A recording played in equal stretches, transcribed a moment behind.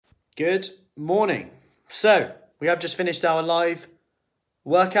Good morning. So, we have just finished our live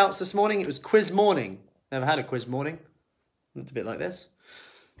workouts this morning. It was quiz morning. Never had a quiz morning. Looked a bit like this.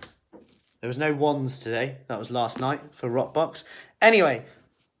 There was no wands today. That was last night for Rockbox. Anyway,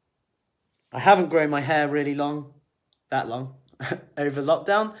 I haven't grown my hair really long, that long, over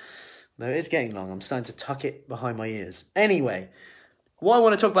lockdown. Though it is getting long. I'm starting to tuck it behind my ears. Anyway, what I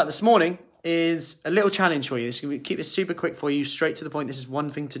want to talk about this morning is a little challenge for you. Keep this super quick for you, straight to the point. This is one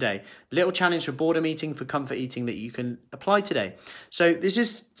thing today. Little challenge for boredom eating, for comfort eating that you can apply today. So this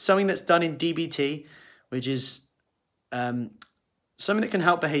is something that's done in DBT, which is something that can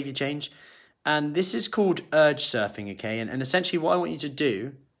help behavior change. And this is called urge surfing, okay? And essentially what I want you to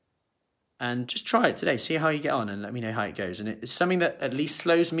do, and just try it today, see how you get on and let me know how it goes. And it's something that at least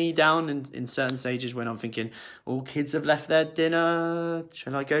slows me down in certain stages when I'm thinking, oh, kids have left their dinner,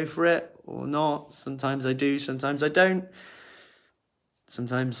 shall I go for it or not? Sometimes I do, sometimes I don't.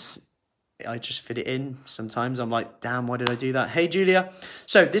 Sometimes I just fit it in. Sometimes I'm like, damn, why did I do that? Hey, Julia.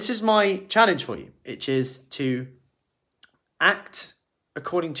 So this is my challenge for you, which is to act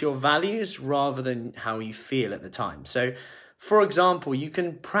according to your values rather than how you feel at the time. So for example, you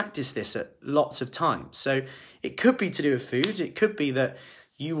can practice this at lots of times. So it could be to do with food. It could be that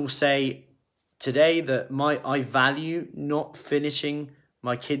you will say today that I value not finishing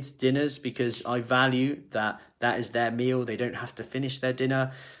my kids' dinners because I value that is their meal. They don't have to finish their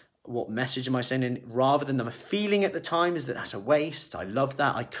dinner. What message am I sending? Rather than the feeling at the time is that that's a waste. I love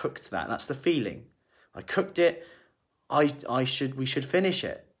that. I cooked that. That's the feeling. I cooked it. We should finish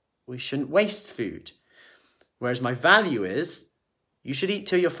it. We shouldn't waste food. Whereas my value is, you should eat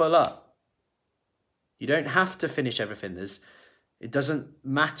till you're full up. You don't have to finish everything. It doesn't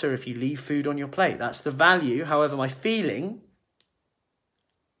matter if you leave food on your plate. That's the value. However, my feeling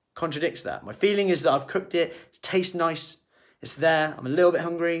contradicts that. My feeling is that I've cooked it. It tastes nice. It's there. I'm a little bit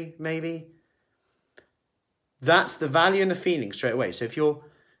hungry, maybe. That's the value and the feeling straight away. So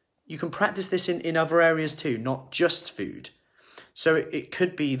you can practice this in other areas too, not just food. So it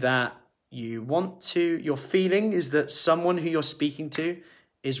could be that your feeling is that someone who you're speaking to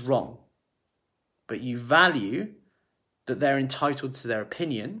is wrong, but you value that they're entitled to their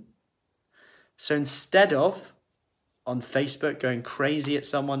opinion. So instead of on Facebook going crazy at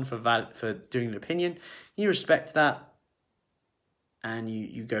someone for doing an opinion, you respect that and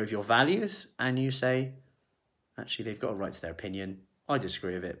you go with your values and you say, actually, they've got a right to their opinion. I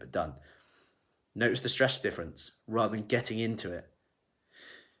disagree with it, but done. Notice the stress difference rather than getting into it.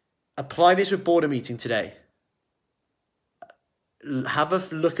 Apply this with boredom eating today. Have a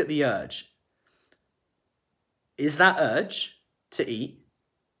look at the urge. Is that urge to eat?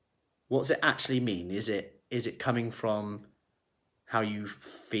 What does it actually mean? Is it coming from how you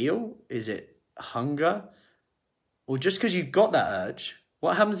feel? Is it hunger? Or just because you've got that urge,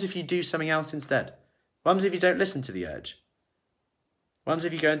 what happens if you do something else instead? What happens if you don't listen to the urge? What happens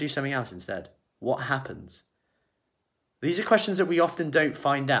if you go and do something else instead? What happens? These are questions that we often don't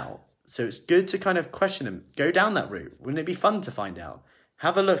find out. So it's good to kind of question them. Go down that route. Wouldn't it be fun to find out?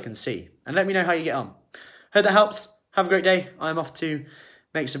 Have a look and see. And let me know how you get on. Hope that helps. Have a great day. I'm off to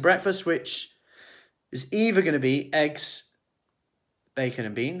make some breakfast, which is either going to be eggs, bacon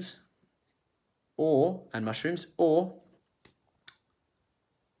and beans, and mushrooms, or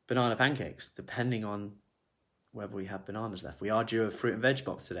banana pancakes, depending on whether we have bananas left. We are due a fruit and veg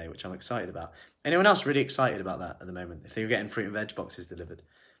box today, which I'm excited about. Anyone else really excited about that at the moment? If they're getting fruit and veg boxes delivered.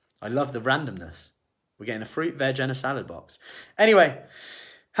 I love the randomness. We're getting a fruit, veg and a salad box. Anyway,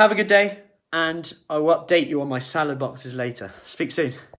 have a good day and I will update you on my salad boxes later. Speak soon.